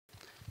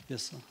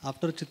Yes, sir.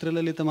 After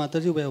Chitralalita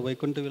Mataji, we have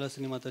Vaikuntha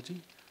Vilasini Mataji,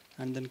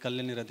 and then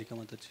Kalyani Radhika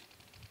Mataji.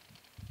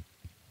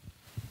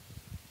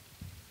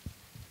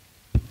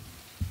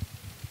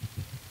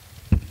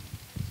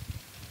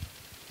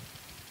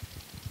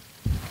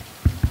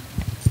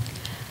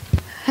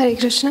 Hare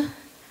Krishna.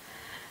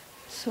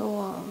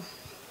 So,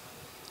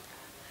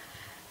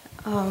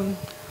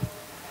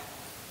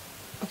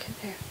 okay,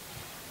 there.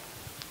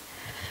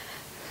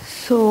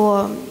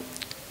 So,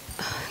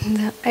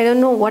 I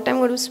don't know what I'm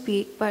going to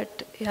speak,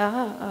 but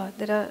yeah,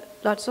 there are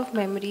lots of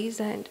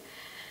memories, and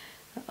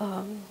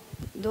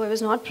though I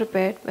was not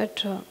prepared,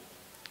 but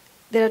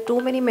there are too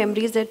many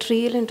memories that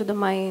reel into the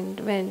mind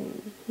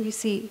when we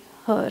see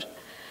her.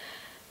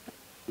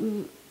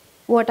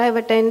 What I've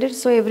attended,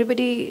 so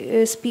everybody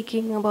is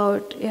speaking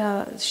about,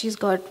 yeah, she's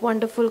got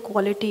wonderful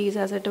qualities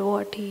as a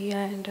devotee,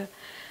 and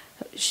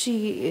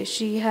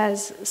she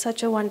has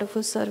such a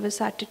wonderful service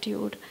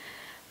attitude.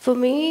 For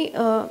me,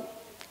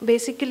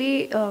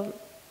 basically,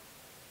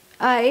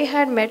 I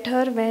had met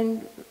her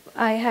when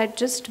I had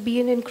just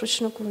been in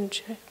Krishna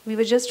Consciousness. We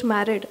were just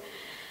married,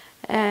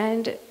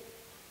 and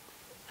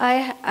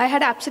I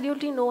had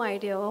absolutely no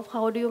idea of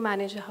how do you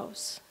manage a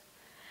house.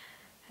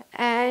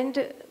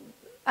 And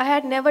I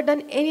had never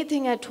done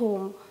anything at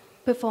home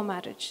before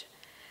marriage.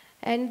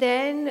 And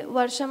then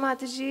Varsha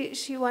Mataji,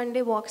 she one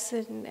day walks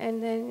in,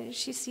 and then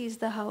she sees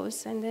the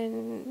house, and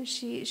then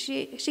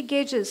she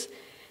gauges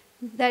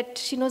that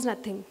she knows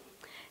nothing.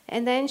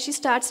 And then she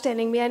starts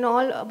telling me, and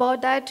all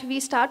about that, we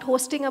start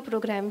hosting a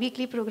program,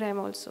 weekly program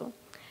also.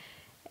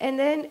 And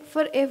then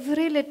for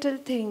every little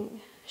thing,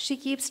 she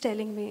keeps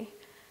telling me,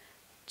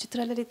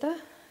 Chitralalita,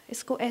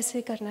 isko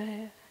aise karna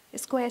hai,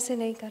 isko aise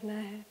nahi karna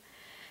hai.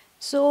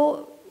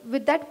 So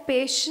with that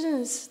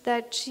patience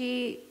that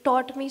she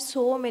taught me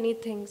so many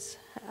things,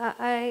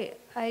 I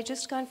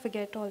just can't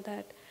forget all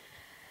that.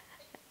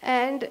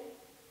 And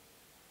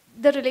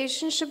the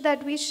relationship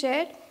that we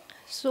shared,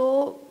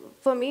 so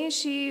for me,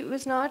 she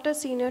was not a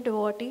senior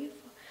devotee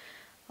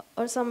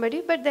or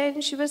somebody, but then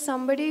she was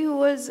somebody who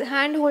was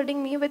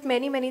hand-holding me with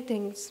many, many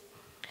things.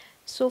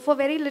 So for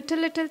very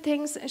little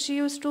things, she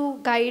used to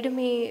guide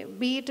me,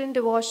 be it in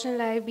devotional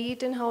life, be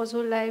it in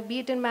household life, be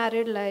it in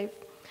married life.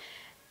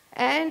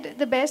 And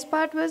the best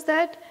part was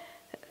that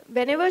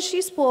whenever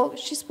she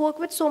spoke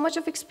with so much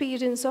of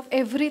experience of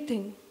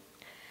everything.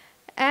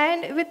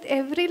 And with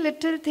every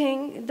little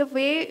thing, the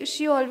way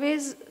she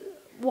always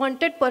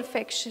wanted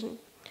perfection.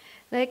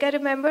 Like I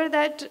remember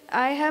that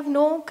I have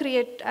no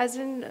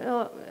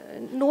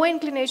no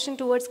inclination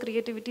towards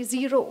creativity,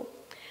 zero.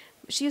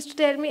 She used to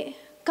tell me,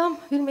 come,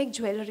 we'll make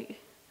jewelry. I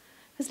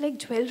was like,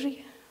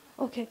 jewelry?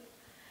 Okay.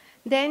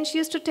 Then she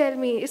used to tell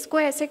me,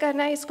 isko aise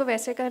karna hai, isko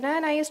waise karna hai,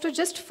 and I used to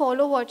just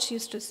follow what she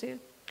used to say.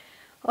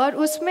 Or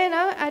usme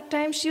na, at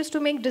times she used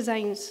to make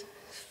designs,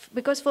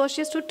 because first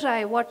she used to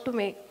try what to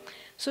make.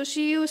 So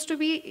she used to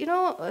be,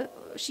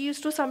 she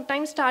used to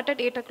sometimes start at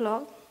 8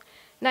 o'clock.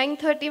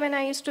 9:30 when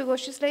I used to go,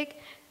 she's like,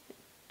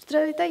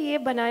 Chitralalita, ye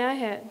banaya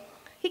hai.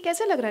 Ye kaise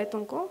lag raha hai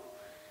tumko?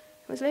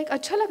 I was like,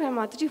 अच्छा लग रहा है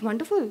Mataji,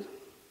 wonderful.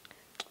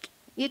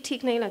 ये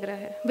ठीक नहीं लग रहा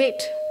है.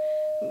 Wait.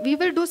 We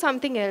will do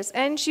something else.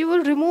 And she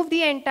will remove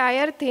the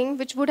entire thing,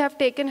 which would have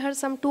taken her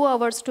some 2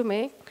 hours to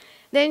make.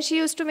 Then she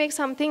used to make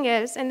something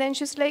else. And then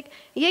she's like,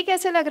 ये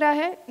कैसे लग रहा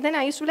है? Then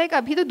I used to be like,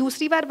 अभी तो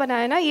दूसरी बार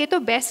बनाया ना, ये तो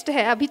best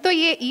है. अभी तो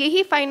ये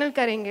ही final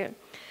करेंगे.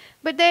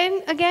 But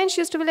then again, she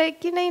used to be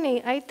like,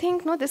 nahi, I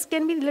think no, this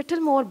can be a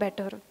little more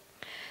better.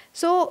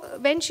 So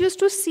when she used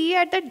to see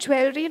at that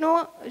jewelry,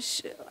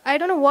 I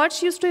don't know what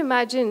she used to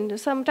imagine.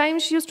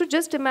 Sometimes she used to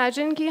just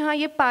imagine कि हाँ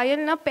ये पायल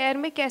ना पैर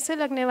में कैसे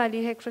लगने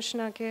वाली है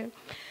कृष्णा के,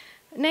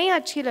 नहीं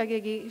अच्छी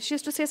लगेगी. She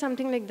used to say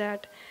something like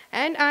that.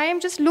 And I am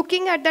just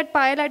looking at that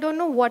payal. I don't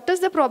know what is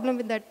the problem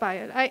with that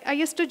payal. I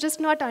used to just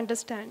not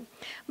understand.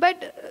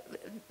 But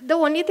the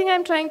only thing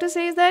I'm trying to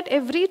say is that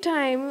every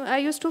time I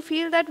used to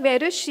feel that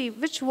where is she?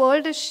 Which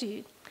world is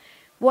she?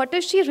 What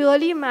is she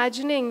really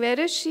imagining? Where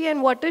is she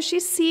and what is she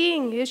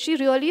seeing? Is she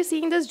really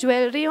seeing this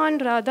jewelry on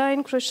Radha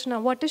and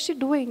Krishna? What is she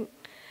doing?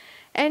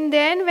 And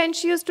then when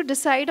she used to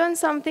decide on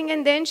something,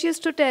 and then she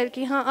used to tell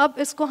कि हाँ अब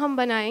इसको हम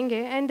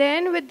बनाएंगे. And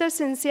then with the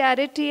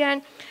sincerity,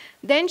 and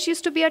then she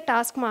used to be a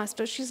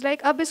taskmaster. She's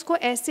like अब इसको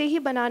ऐसे ही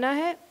बनाना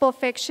है,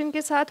 perfection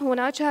के साथ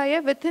होना चाहिए,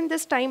 within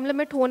this time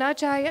limit होना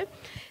चाहिए.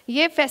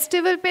 ये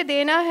festival पे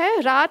देना है,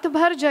 रात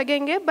भर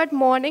जगेंगे, but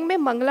morning में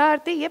मंगला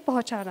आरती ये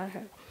पहुँचाना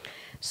है.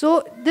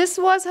 So this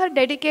was her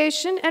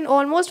dedication, and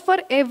almost for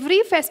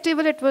every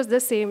festival it was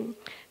the same.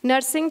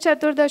 Narsing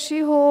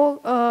Chaturdashi ho,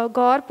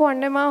 Gaur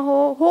Purnima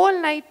ho,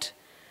 whole night,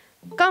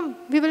 come,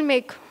 we will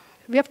make.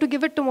 We have to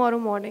give it tomorrow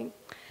morning.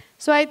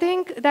 So I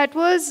think that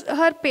was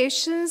her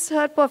patience,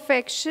 her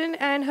perfection,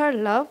 and her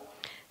love,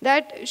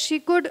 that she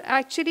could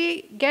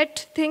actually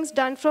get things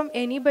done from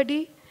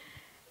anybody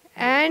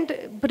and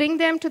bring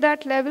them to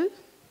that level.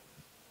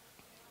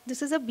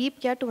 This is a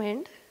beep kya to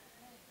end?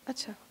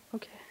 Acha,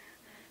 okay.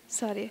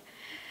 Sorry.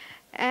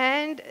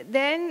 And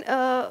then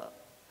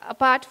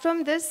apart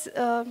from this,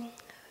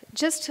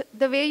 just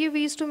the way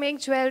we used to make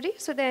jewelry,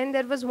 so then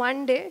there was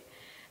one day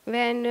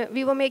when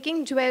we were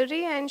making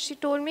jewelry, and she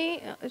told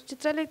me,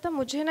 Chitralalita,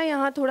 मुझे ना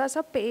यहाँ थोड़ा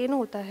सा pain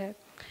होता है,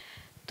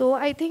 तो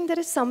I think there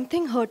is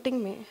something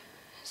hurting me.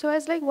 So I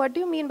was like, what do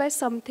you mean by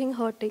something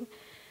hurting?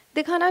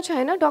 दिखाना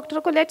चाहिए ना डॉक्टर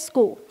को, let's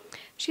go.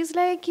 She's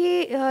like,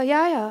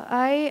 yeah,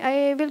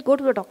 I will go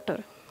to the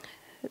doctor.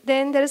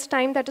 Then there is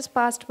time that is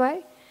passed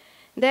by.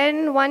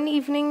 Then one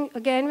evening,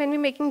 again, when we're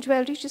making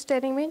jewelry, she's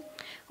telling me,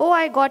 oh,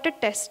 I got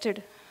it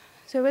tested.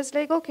 So I was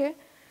like, okay,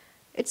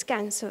 it's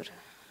cancer.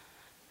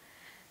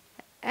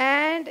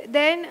 And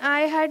then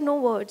I had no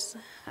words.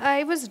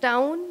 I was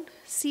down,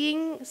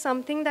 seeing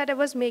something that I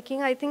was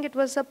making. I think it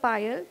was a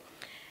pile.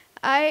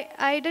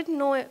 I didn't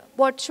know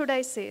what should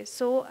I say.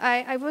 So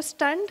I was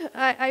stunned.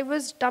 I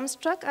was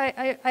dumbstruck.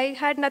 I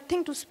had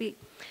nothing to speak.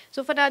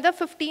 So for another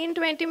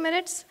 15-20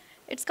 minutes,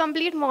 it's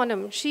complete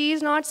monum. She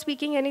is not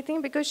speaking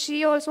anything because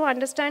she also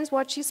understands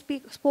what she's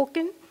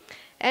spoken.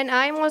 And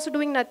I'm also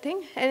doing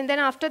nothing. And then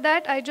after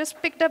that, I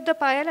just picked up the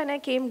pile and I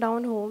came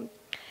down home.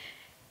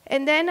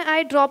 And then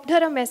I dropped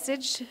her a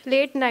message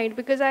late night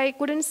because I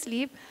couldn't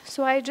sleep.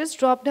 So I just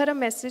dropped her a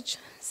message,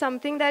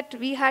 something that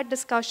we had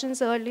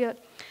discussions earlier.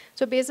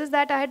 So basis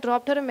that, I had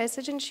dropped her a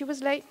message and she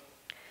was like,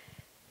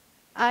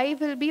 I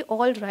will be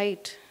all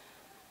right.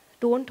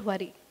 Don't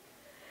worry.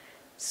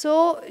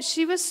 So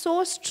she was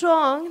so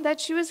strong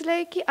that she was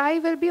like, I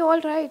will be all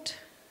right.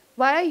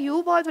 Why are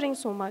you bothering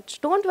so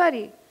much? Don't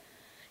worry.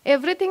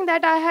 Everything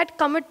that I had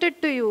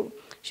committed to you,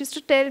 she used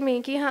to tell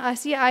me,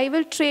 see, I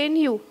will train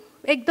you.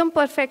 Ekdam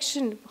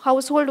perfection,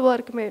 household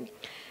work mein.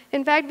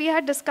 In fact, we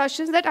had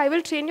discussions that I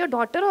will train your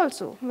daughter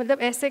also.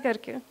 Matlab aise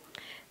karke.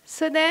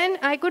 So then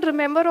I could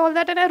remember all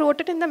that and I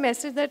wrote it in the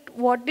message that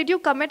what did you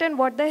commit and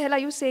what the hell are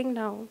you saying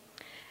now?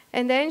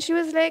 And then she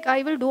was like,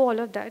 I will do all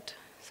of that.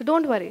 So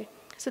don't worry.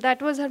 So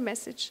that was her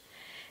message.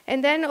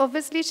 And then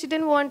obviously she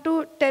didn't want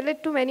to tell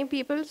it to many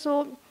people.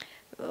 So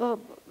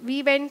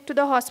we went to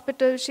the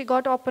hospital, she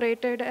got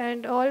operated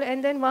and all.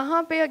 And then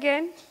wahan pe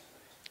again,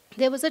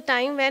 there was a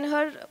time when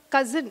her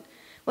cousin,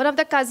 one of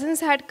the cousins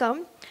had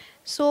come.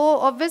 So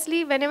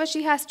obviously whenever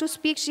she has to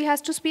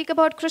speak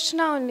about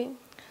Krishna only.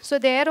 So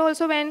there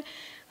also when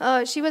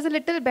she was a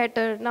little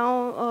better,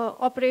 now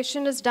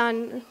operation is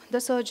done,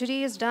 the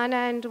surgery is done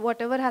and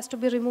whatever has to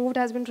be removed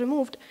has been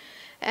removed.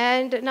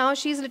 And now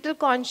she's a little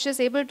conscious,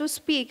 able to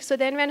speak. So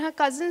then when her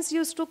cousins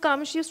used to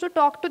come, she used to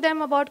talk to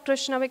them about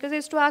Krishna because they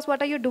used to ask,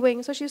 what are you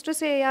doing? So she used to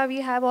say, yeah,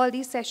 we have all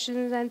these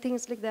sessions and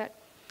things like that.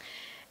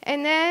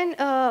 And then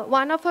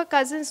one of her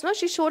cousins,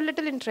 she showed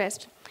little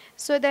interest.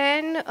 So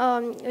then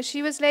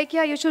she was like,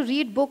 yeah, you should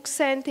read books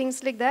and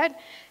things like that.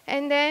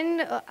 And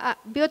then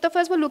both of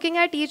us were looking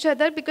at each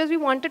other because we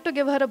wanted to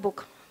give her a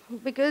book.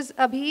 Because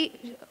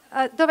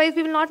otherwise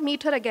we will not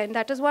meet her again.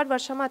 That is what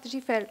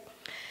Mataji felt.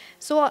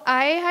 So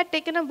I had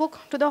taken a book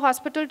to the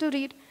hospital to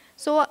read,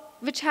 so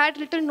which had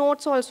little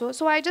notes also.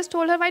 So I just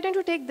told her, why don't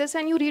you take this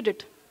and you read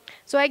it?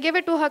 So I gave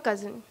it to her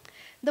cousin.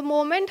 The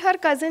moment her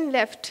cousin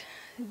left,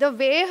 the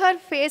way her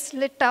face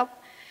lit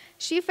up,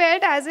 she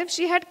felt as if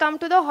she had come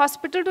to the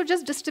hospital to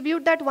just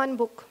distribute that one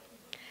book.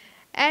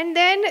 And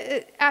then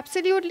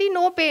absolutely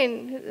no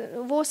pain.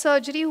 Wo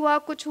surgery hua,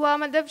 kuch hua,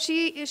 matlab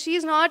she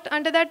is not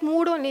under that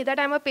mood only that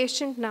I'm a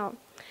patient now.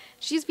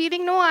 She's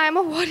feeling, no, I am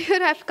a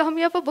warrior, I've come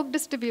here for book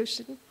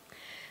distribution.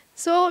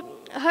 So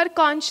her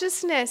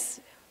consciousness,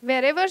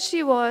 wherever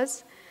she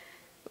was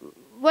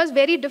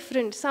very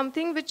different,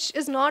 something which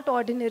is not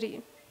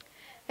ordinary.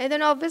 And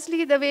then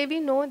obviously the way we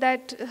know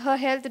that her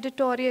health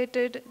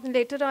deteriorated,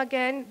 later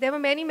again, there were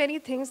many, many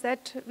things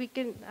that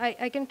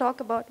I can talk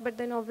about, but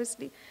then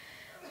obviously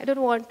I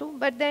don't want to.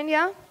 But then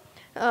yeah,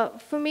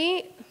 for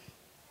me,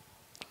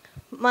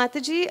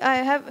 Mataji, I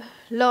have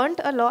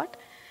learned a lot.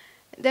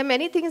 There are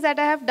many things that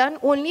I have done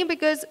only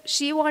because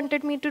she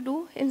wanted me to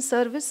do in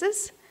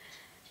services.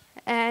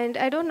 And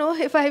I don't know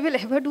if I will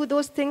ever do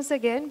those things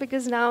again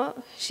because now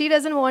she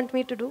doesn't want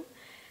me to do.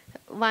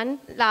 One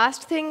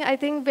last thing, I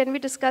think, when we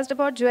discussed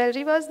about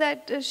jewelry was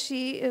that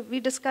we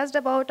discussed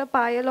about a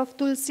pile of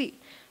Tulsi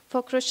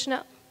for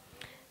Krishna.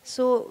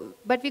 So,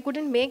 but we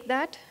couldn't make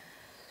that.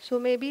 So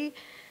maybe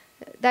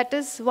that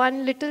is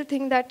one little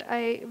thing that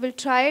I will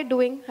try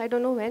doing. I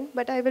don't know when,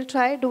 but I will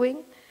try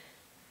doing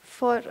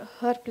for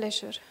her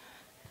pleasure.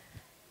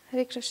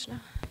 Hare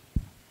Krishna.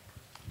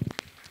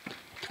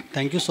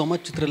 Thank you so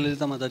much,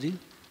 Chitralalita Mataji.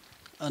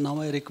 Now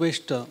I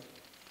request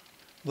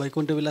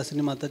Vaikuntha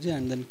Vilasini Mataji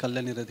and then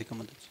Kalyani Radhika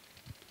Mataji.